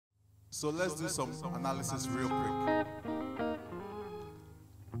So let's do some analysis real quick.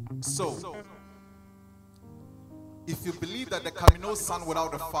 So, if you believe that there can be no son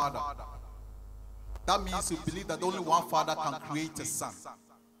without a father, that means you believe that only one father can create a son.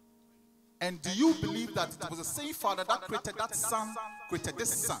 And do you believe that it was the same father that created that son, created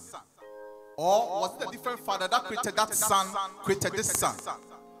this son? Or was it a different father that created that son, created this son?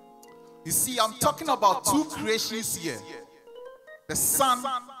 You see, I'm talking about two creations here. The sun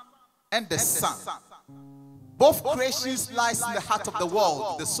and the sun. Both creations lies in the heart of the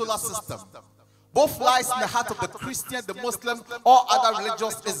world, the solar system. Both lies in the heart of the Christian, the Muslim, or other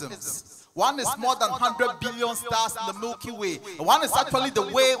religious isms. One is more than 100 billion stars in the Milky Way. And one is actually the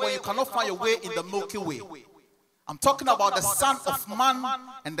way where you cannot find your way in the Milky Way. I'm talking about the son of man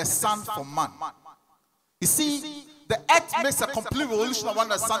and the son for man. You see, the earth makes a complete revolution around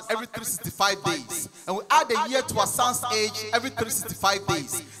the sun every 365 days. And we add a year to our sun's age every 365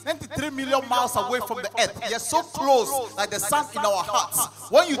 days. 93 million miles away from the earth. We are so close like the sun in our hearts.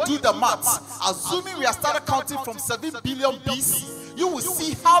 When you do the maths, assuming we have started counting from 7 billion BC, you will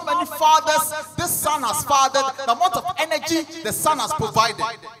see how many fathers this sun has fathered, the amount of energy the sun has provided.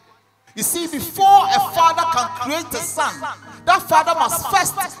 You see, before a father can create a son, that father must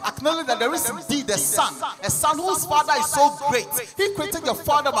first acknowledge that there is indeed a son whose father is so great. He created your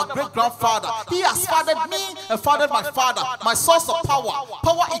father, my great-grandfather. He has fathered me and fathered my father, my source of power.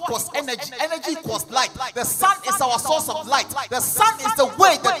 Power equals energy. Energy equals light. The sun is our source of light. The sun is the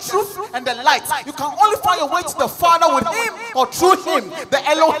way, the truth, and the light. You can only find your way to the Father with him or through him. The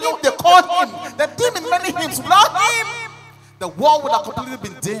Elohim, they call him. The dim in many hymns. Without him, the world would have completely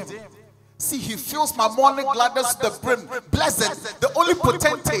been dim. See, he fills my morning gladness to the brim. Blessed, the only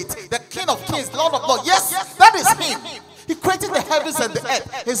potentate, the King of kings, Lord of lords. Yes, that is him. He created the heavens and the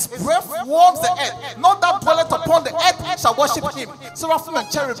earth. His breath warms the earth. Not that dwelleth upon the earth shall worship him. Seraphim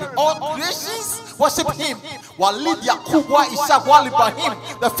and cherubim, all creations worship him. Walid Yakubwa Ishak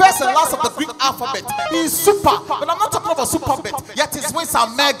Walibahim, the first and last of the Greek alphabet. He is super, but I'm not talking about superbet. Yet his wings are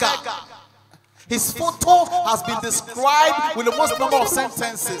mega. His photo has been described with the most number of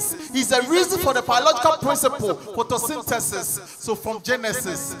sentences. He's a reason for the biological principle, photosynthesis. So from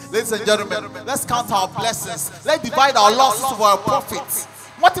Genesis, ladies and gentlemen, let's count our blessings. Let's divide our losses to our profits.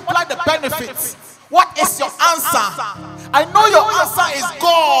 Multiply the benefits. What is your answer? I know your answer is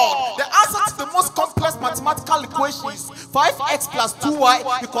God. The answer to the most complex mathematical equations, 5x plus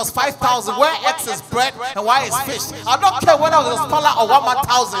 2y equals 5,000, where x is bread and y is fish. I don't care whether it was $1 or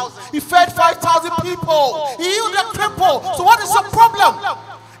 1,000. He fed 5,000 people. He healed a cripple. So what is your problem?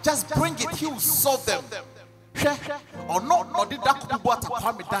 Just bring it. He will solve them. Or not, or did that could be what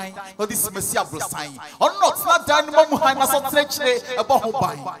a dying, or this Messiah Brosai, or not dying, about who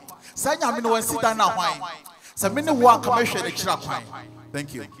buy. Say, I mean, when sit down now, why? So, many work commercial.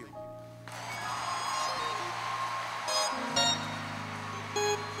 Thank you.